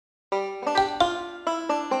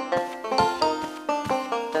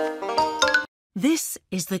This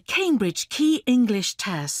is the Cambridge Key English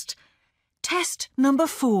Test. Test number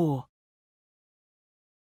 4.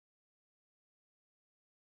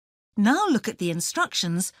 Now look at the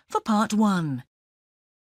instructions for part 1.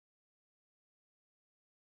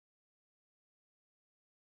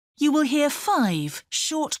 You will hear 5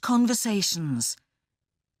 short conversations.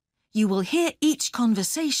 You will hear each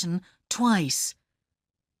conversation twice.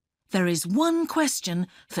 There is 1 question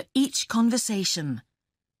for each conversation.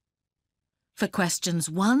 For questions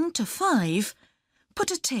 1 to 5,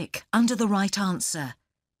 put a tick under the right answer.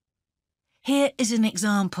 Here is an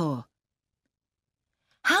example.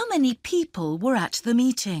 How many people were at the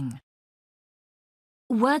meeting?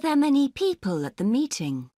 Were there many people at the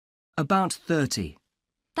meeting? About 30.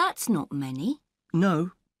 That's not many.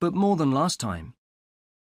 No, but more than last time.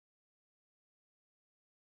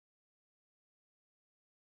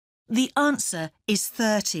 The answer is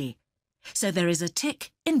 30, so there is a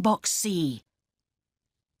tick in box C.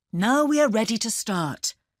 Now we are ready to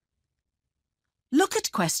start. Look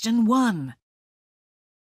at question 1.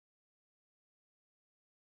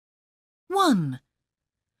 1.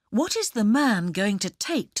 What is the man going to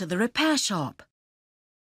take to the repair shop?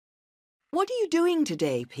 What are you doing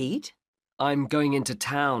today, Pete? I'm going into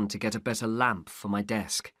town to get a better lamp for my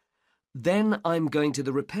desk. Then I'm going to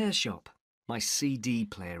the repair shop. My CD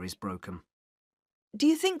player is broken. Do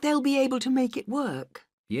you think they'll be able to make it work?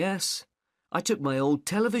 Yes. I took my old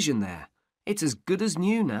television there. It's as good as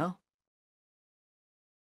new now.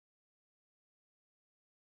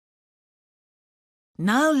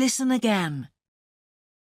 Now listen again.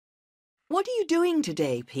 What are you doing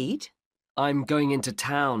today, Pete? I'm going into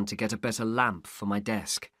town to get a better lamp for my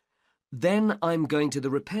desk. Then I'm going to the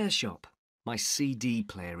repair shop. My CD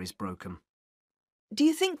player is broken. Do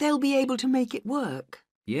you think they'll be able to make it work?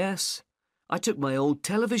 Yes. I took my old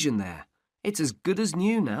television there. It's as good as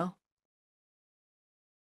new now.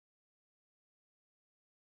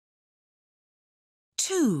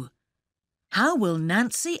 2. How will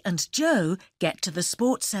Nancy and Joe get to the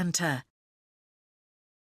sports centre?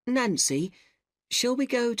 Nancy, shall we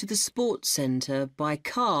go to the sports centre by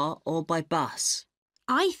car or by bus?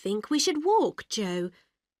 I think we should walk, Joe.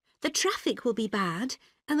 The traffic will be bad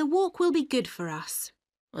and the walk will be good for us.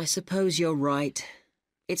 I suppose you're right.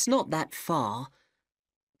 It's not that far.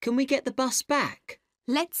 Can we get the bus back?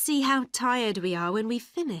 Let's see how tired we are when we've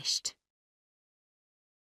finished.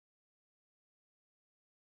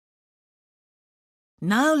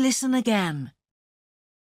 Now listen again.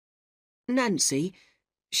 Nancy,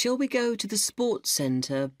 shall we go to the sports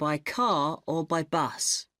centre by car or by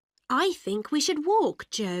bus? I think we should walk,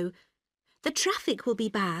 Joe. The traffic will be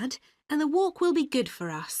bad and the walk will be good for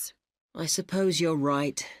us. I suppose you're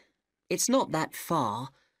right. It's not that far.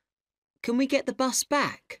 Can we get the bus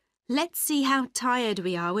back? Let's see how tired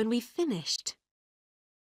we are when we've finished.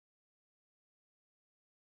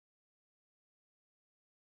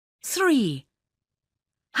 3.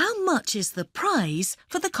 How much is the prize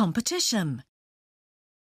for the competition?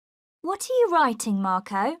 What are you writing,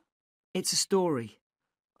 Marco? It's a story.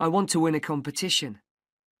 I want to win a competition.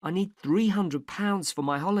 I need £300 for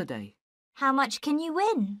my holiday. How much can you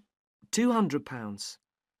win? £200.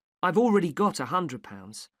 I've already got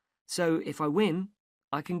 £100, so if I win,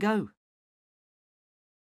 I can go.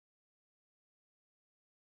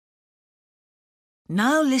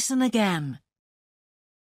 Now listen again.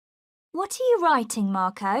 What are you writing,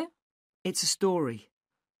 Marco? It's a story.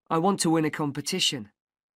 I want to win a competition.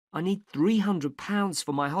 I need £300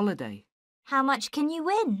 for my holiday. How much can you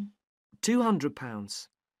win? £200.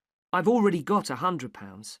 I've already got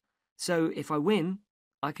 £100, so if I win,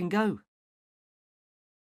 I can go.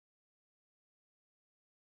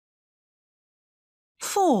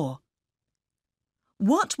 4.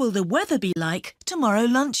 What will the weather be like tomorrow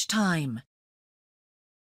lunchtime?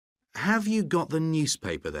 Have you got the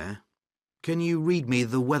newspaper there? Can you read me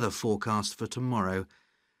the weather forecast for tomorrow?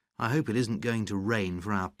 I hope it isn't going to rain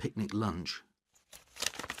for our picnic lunch.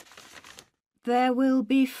 There will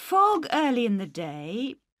be fog early in the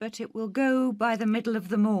day, but it will go by the middle of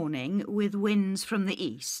the morning with winds from the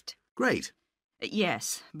east. Great.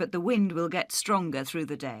 Yes, but the wind will get stronger through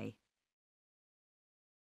the day.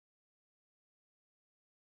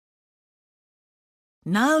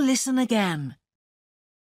 Now listen again.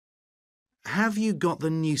 Have you got the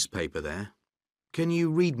newspaper there? Can you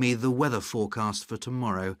read me the weather forecast for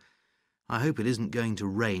tomorrow? I hope it isn't going to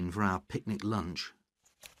rain for our picnic lunch.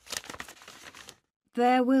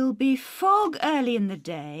 There will be fog early in the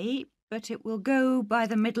day, but it will go by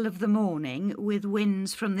the middle of the morning with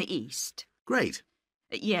winds from the east. Great.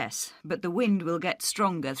 Yes, but the wind will get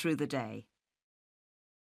stronger through the day.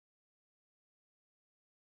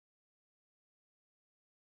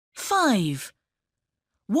 5.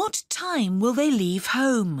 What time will they leave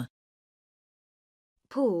home?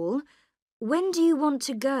 Paul, when do you want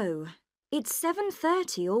to go? It's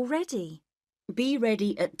 7:30 already. Be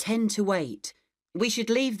ready at 10 to 8. We should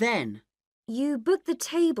leave then. You booked the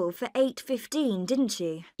table for 8:15, didn't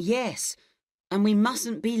you? Yes, and we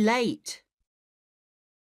mustn't be late.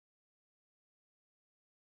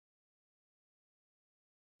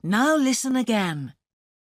 Now listen again.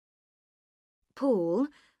 Paul,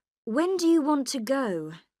 when do you want to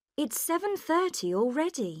go? It's 7:30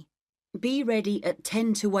 already. Be ready at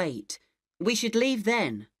 10 to 8. We should leave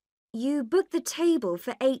then. You booked the table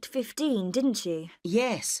for 8:15, didn't you?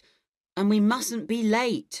 Yes, and we mustn't be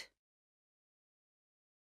late.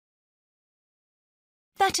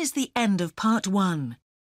 That is the end of part 1.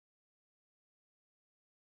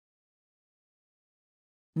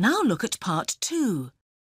 Now look at part 2.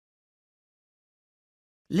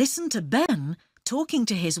 Listen to Ben talking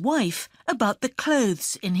to his wife about the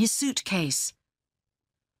clothes in his suitcase.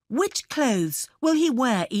 Which clothes will he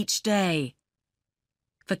wear each day?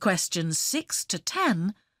 For questions 6 to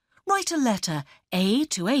 10, write a letter A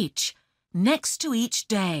to H next to each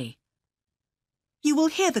day. You will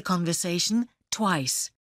hear the conversation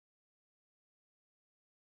twice.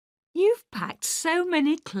 You've packed so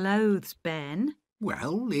many clothes, Ben.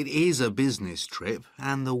 Well, it is a business trip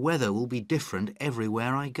and the weather will be different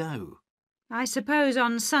everywhere I go. I suppose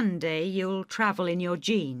on Sunday you'll travel in your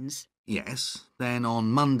jeans. Yes, then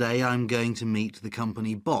on Monday I'm going to meet the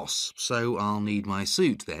company boss, so I'll need my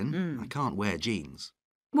suit then. I can't wear jeans.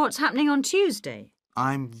 What's happening on Tuesday?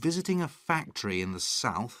 I'm visiting a factory in the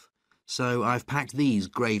south, so I've packed these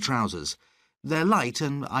grey trousers. They're light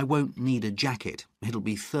and I won't need a jacket. It'll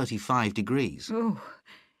be 35 degrees. Oh,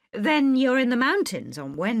 then you're in the mountains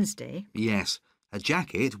on Wednesday. Yes, a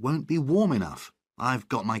jacket won't be warm enough. I've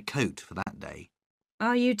got my coat for that day.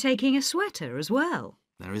 Are you taking a sweater as well?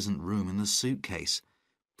 There isn't room in the suitcase.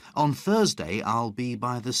 On Thursday I'll be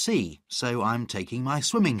by the sea, so I'm taking my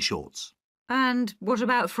swimming shorts. And what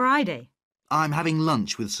about Friday? I'm having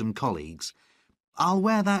lunch with some colleagues. I'll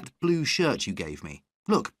wear that blue shirt you gave me.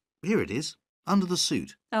 Look, here it is, under the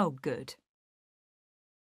suit. Oh, good.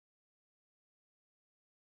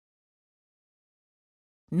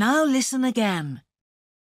 Now listen again.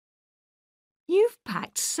 You've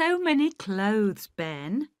packed so many clothes,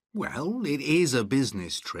 Ben. Well, it is a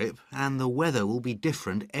business trip and the weather will be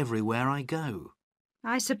different everywhere I go.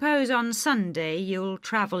 I suppose on Sunday you'll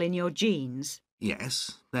travel in your jeans.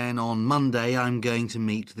 Yes, then on Monday I'm going to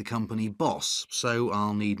meet the company boss, so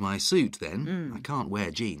I'll need my suit then. I can't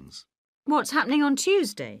wear jeans. What's happening on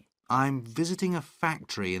Tuesday? I'm visiting a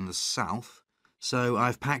factory in the south, so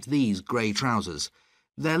I've packed these grey trousers.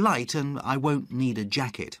 They're light and I won't need a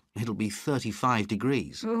jacket. It'll be 35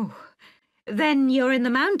 degrees. Oh, then you're in the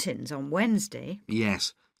mountains on Wednesday.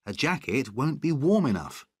 Yes, a jacket won't be warm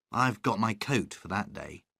enough. I've got my coat for that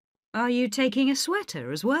day. Are you taking a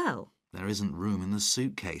sweater as well? There isn't room in the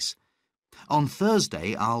suitcase. On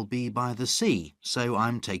Thursday I'll be by the sea, so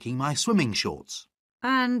I'm taking my swimming shorts.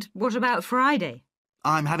 And what about Friday?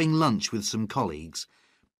 I'm having lunch with some colleagues.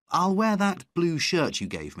 I'll wear that blue shirt you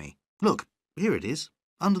gave me. Look, here it is,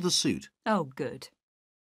 under the suit. Oh, good.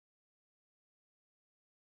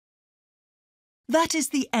 That is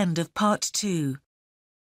the end of part 2.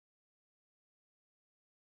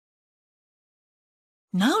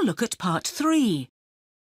 Now look at part 3.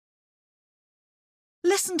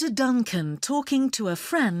 Listen to Duncan talking to a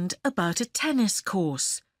friend about a tennis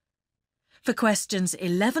course. For questions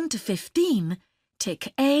 11 to 15,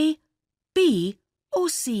 tick A, B or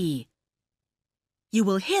C. You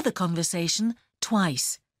will hear the conversation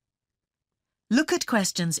twice. Look at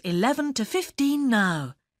questions 11 to 15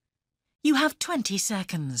 now. You have 20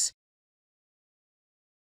 seconds.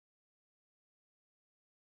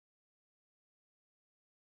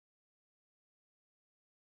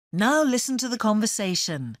 Now listen to the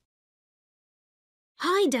conversation.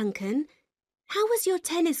 Hi, Duncan. How was your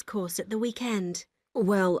tennis course at the weekend?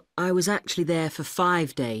 Well, I was actually there for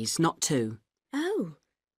 5 days, not 2. Oh.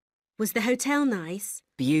 Was the hotel nice?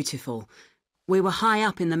 Beautiful. We were high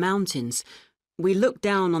up in the mountains. We looked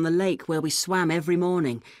down on the lake where we swam every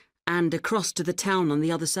morning and across to the town on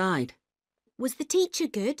the other side. Was the teacher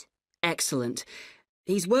good? Excellent.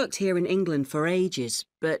 He's worked here in England for ages,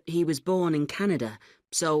 but he was born in Canada,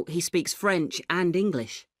 so he speaks French and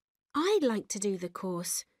English. I'd like to do the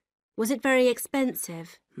course. Was it very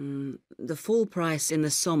expensive? The full price in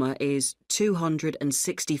the summer is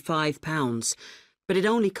 £265, but it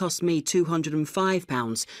only cost me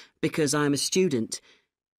 £205 because I'm a student.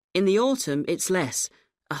 In the autumn, it's less,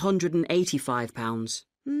 £185.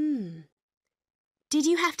 Did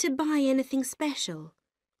you have to buy anything special?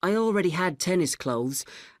 I already had tennis clothes,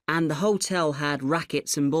 and the hotel had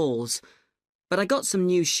rackets and balls. But I got some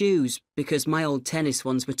new shoes because my old tennis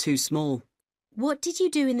ones were too small. What did you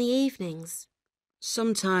do in the evenings?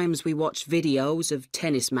 Sometimes we watched videos of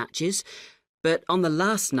tennis matches, but on the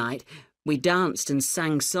last night, we danced and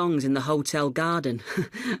sang songs in the hotel garden.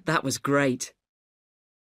 That was great.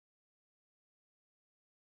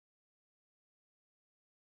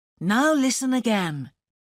 Now listen again.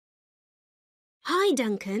 Hi,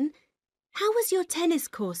 Duncan. How was your tennis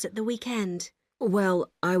course at the weekend?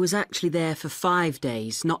 Well, I was actually there for 5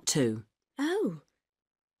 days, not 2. Oh.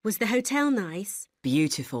 Was the hotel nice?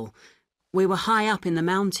 Beautiful. We were high up in the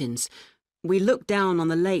mountains. We looked down on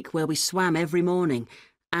the lake where we swam every morning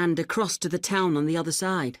and across to the town on the other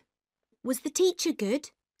side. Was the teacher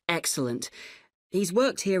good? Excellent. He's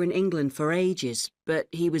worked here in England for ages, but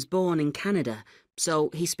he was born in Canada, so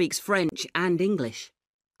he speaks French and English.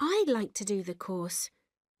 I'd like to do the course.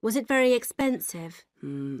 Was it very expensive?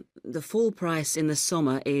 The full price in the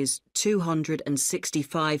summer is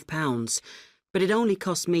 £265, but it only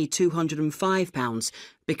cost me £205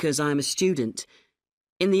 because I'm a student.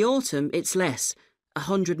 In the autumn, it's less,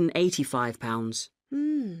 £185.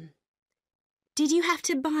 Did you have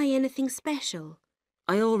to buy anything special?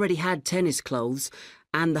 I already had tennis clothes,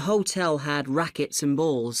 and the hotel had rackets and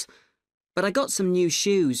balls. But I got some new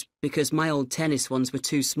shoes because my old tennis ones were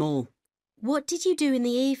too small. What did you do in the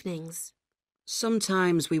evenings?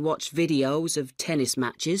 Sometimes we watched videos of tennis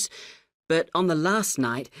matches, but on the last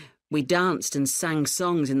night, we danced and sang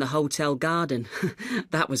songs in the hotel garden.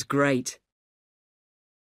 That was great.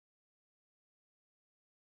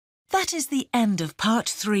 That is the end of part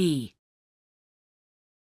 3.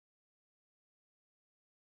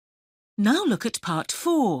 Now look at part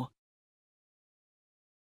 4.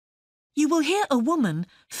 You will hear a woman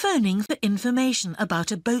phoning for information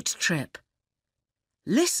about a boat trip.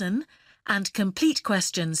 Listen and complete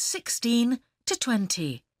questions 16 to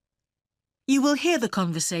 20. You will hear the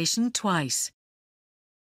conversation twice.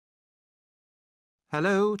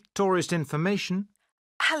 Hello, tourist information.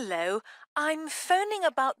 Hello, I'm phoning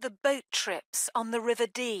about the boat trips on the River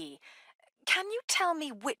Dee. Can you tell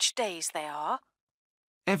me which days they are?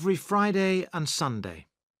 Every Friday and Sunday.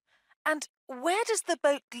 And where does the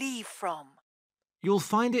boat leave from? You'll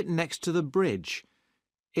find it next to the bridge.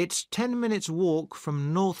 It's 10 minutes walk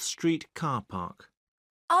from North Street car park.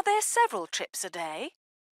 Are there several trips a day?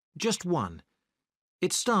 Just one.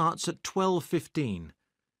 It starts at 12:15.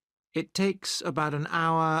 It takes about an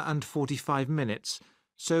hour and 45 minutes,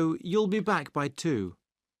 so you'll be back by 2.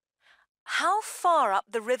 How far up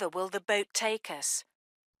the river will the boat take us?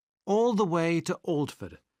 All the way to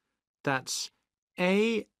Aldford. That's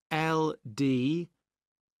ALDFORD.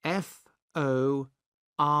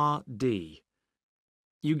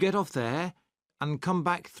 You get off there and come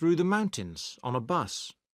back through the mountains on a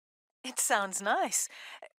bus. It sounds nice.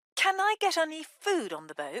 Can I get any food on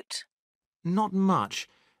the boat? Not much.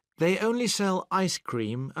 They only sell ice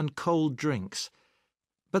cream and cold drinks.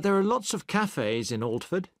 But there are lots of cafes in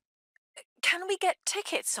Aldford. Can we get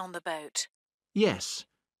tickets on the boat? Yes.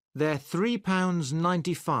 They're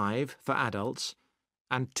 £3.95 for adults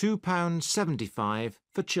and £2.75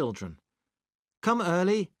 for children. Come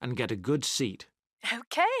early and get a good seat.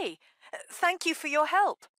 OK. Thank you for your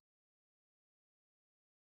help.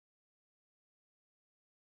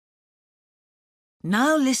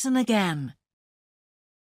 Now listen again.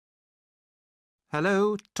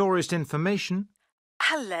 Hello, tourist information.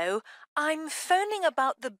 Hello, I'm phoning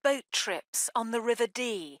about the boat trips on the River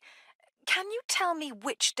Dee. Can you tell me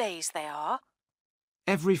which days they are?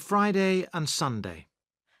 Every Friday and Sunday.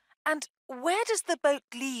 And where does the boat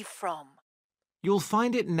leave from? You'll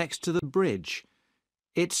find it next to the bridge.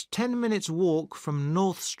 It's 10 minutes walk from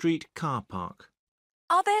North Street car park.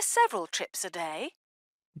 Are there several trips a day?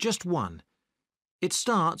 Just one. It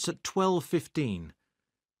starts at 12:15.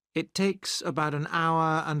 It takes about an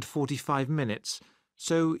hour and 45 minutes,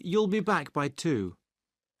 so you'll be back by 2.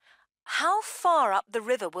 How far up the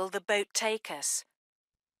river will the boat take us?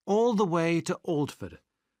 All the way to Aldford.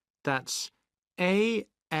 That's ALDFORD.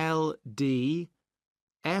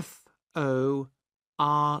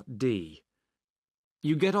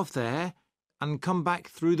 You get off there and come back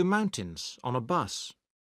through the mountains on a bus.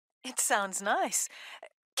 It sounds nice.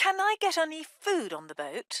 Can I get any food on the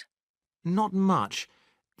boat? Not much.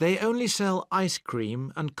 They only sell ice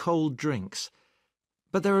cream and cold drinks.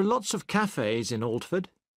 But there are lots of cafes in Aldford.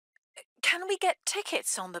 Can we get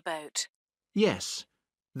tickets on the boat? Yes.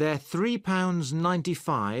 They're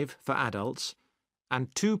 £3.95 for adults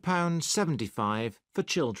and £2.75 for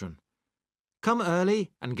children. Come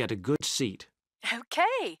early and get a good seat.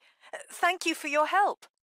 OK. Thank you for your help.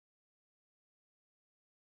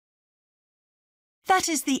 That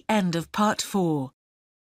is the end of part 4.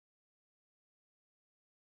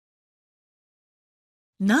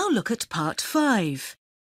 Now look at part 5.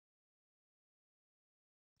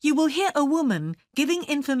 You will hear a woman giving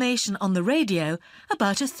information on the radio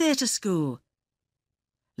about a theatre school.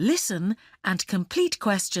 Listen and complete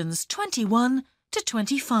questions 21 to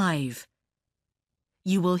 25.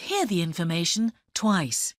 You will hear the information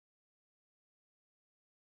twice.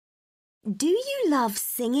 Do you love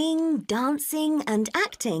singing, dancing and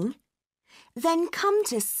acting? Then come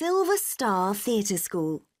to Silver Star Theatre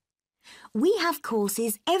School. We have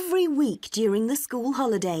courses every week during the school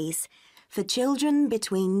holidays for children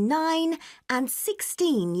between 9 and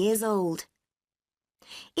 16 years old.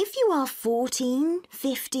 If you are 14,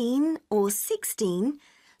 15 or 16,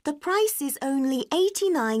 the price is only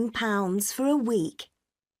 £89 for a week.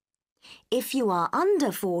 If you are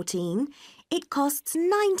under 14, it costs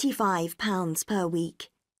 £95 per week.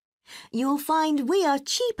 You'll find we are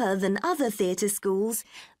cheaper than other theatre schools,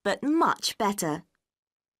 but much better.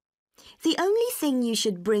 The only thing you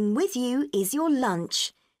should bring with you is your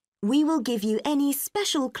lunch. We will give you any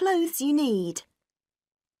special clothes you need.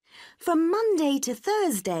 From Monday to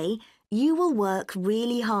Thursday, you will work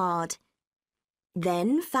really hard.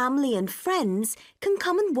 Then family and friends can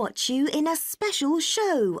come and watch you in a special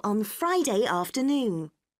show on Friday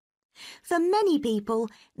afternoon. For many people,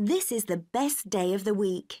 this is the best day of the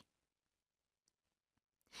week.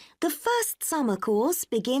 The first summer course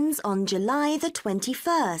begins on July the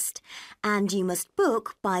 21st, and you must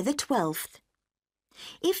book by the 12th.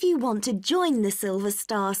 If you want to join the Silver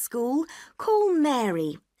Star School, call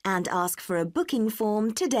Mary and ask for a booking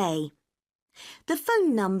form today. The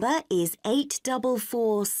phone number is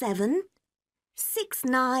 8447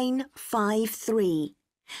 6953,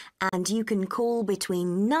 and you can call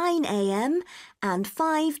between 9 a.m. and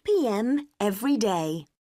 5 p.m. every day.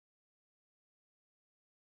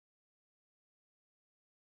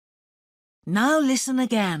 Now listen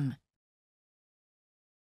again.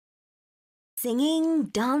 Singing,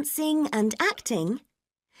 dancing and acting?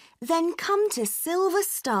 Then come to Silver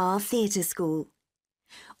Star Theatre School.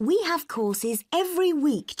 We have courses every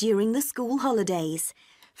week during the school holidays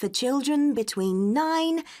for children between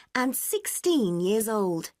 9 and 16 years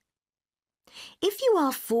old. If you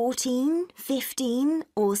are 14, 15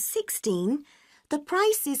 or 16, the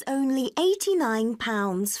price is only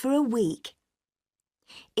 £89 for a week.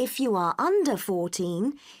 If you are under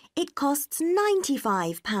 14, it costs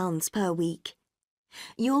 £95 per week.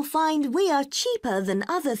 You'll find we are cheaper than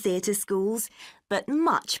other theatre schools, but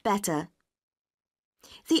much better.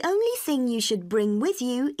 The only thing you should bring with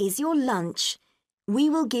you is your lunch. We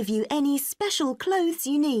will give you any special clothes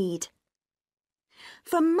you need.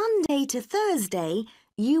 From Monday to Thursday,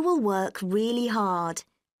 you will work really hard.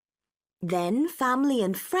 Then family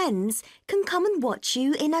and friends can come and watch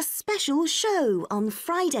you in a special show on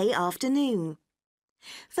Friday afternoon.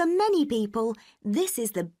 For many people, this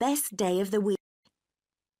is the best day of the week.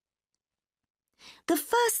 The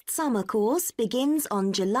first summer course begins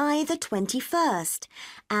on July the 21st,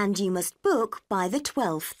 and you must book by the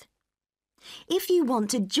 12th. If you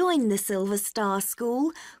want to join the Silver Star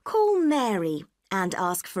School, call Mary and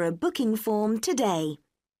ask for a booking form today.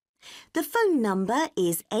 The phone number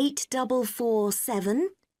is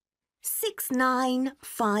 8447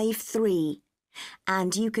 6953,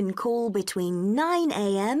 and you can call between 9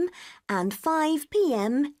 a.m. and 5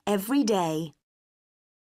 p.m. every day.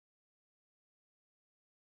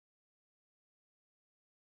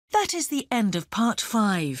 That is the end of part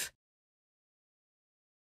 5.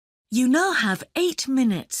 You now have 8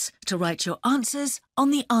 minutes to write your answers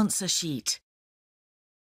on the answer sheet.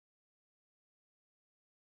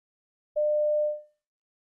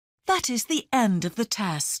 That is the end of the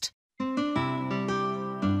test.